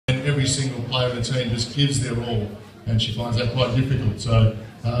every single player in the team just gives their all, and she finds that quite difficult. So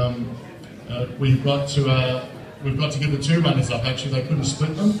we've got to give the two runners up. Actually, they couldn't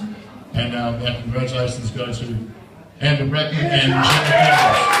split them, and our congratulations go to Amber Bracken and Jenna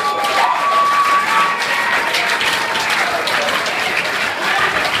Campbell.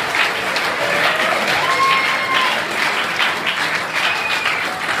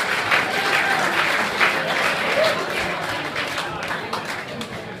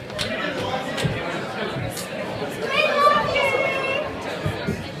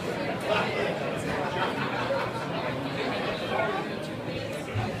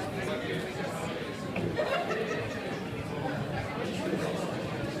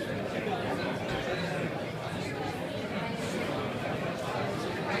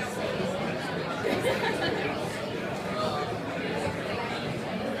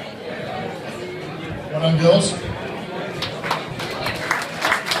 Well done, girls.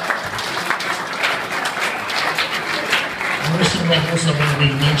 I also want to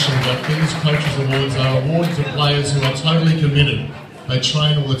mention that these Coaches Awards are awarded to players who are totally committed. They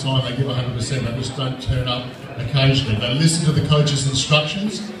train all the time, they give 100%, they just don't turn up occasionally. They listen to the coach's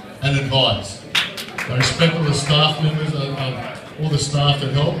instructions and advise. They respect all the staff members, all the staff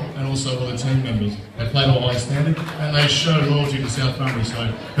that help, and also all the team members. They play to a high standard, and they show loyalty to South Bunbury,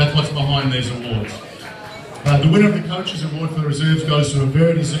 so that's what's behind these awards. The winner of the Coaches Award for the Reserves goes to a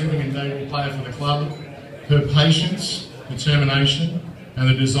very deserving and notable player for the club. Her patience, determination, and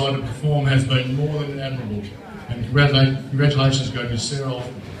the desire to perform has been more than admirable. And congratulations go to Sarah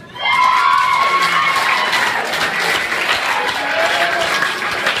Alford.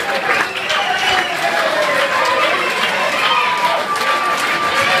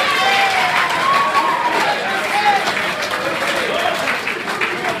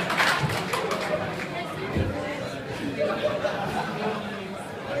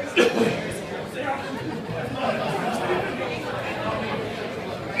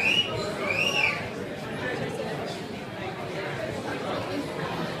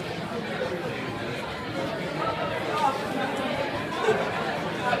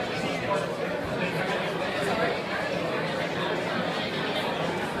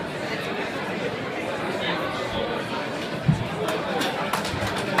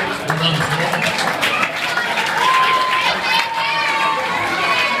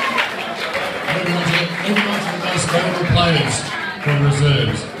 Players for the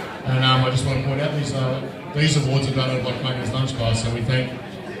reserves, and I just want to point out these awards are done at Block Maintenance Lunch Class, so we thank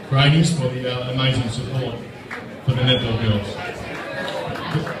Grannies for the amazing support for the netball girls.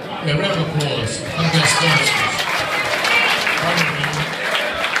 Yeah, round of applause. Thank our sponsors.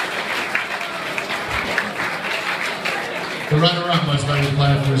 The runner-up most valuable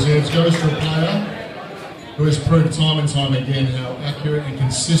player for reserves goes to a player who has proved time and time again how accurate and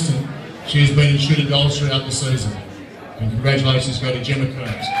consistent she has been in shooting goals throughout the season. And congratulations go to Gemma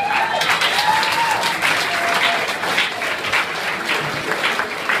Kearns.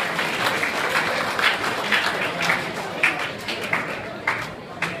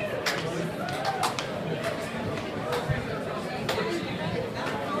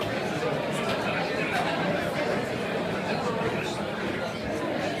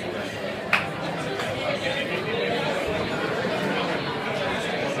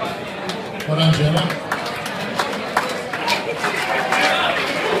 Well done, Gemma.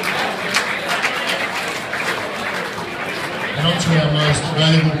 And on to our most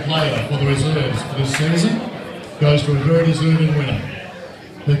valuable player for the reserves for this season goes to a very deserving winner.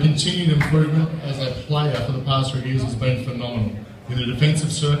 Her continued improvement as a player for the past 3 years has been phenomenal. In the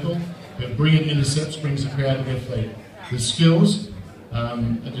defensive circle, her brilliant intercepts brings the crowd to their feet. The skills are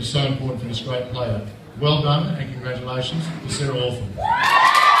just so important for this great player. Well done and congratulations to Sarah Alford.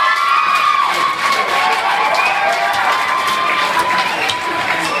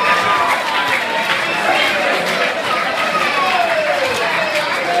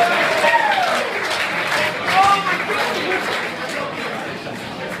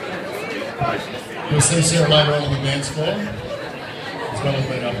 You'll see Sarah later on the dance floor, as well as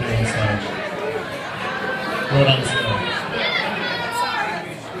being up here on stage. Well done.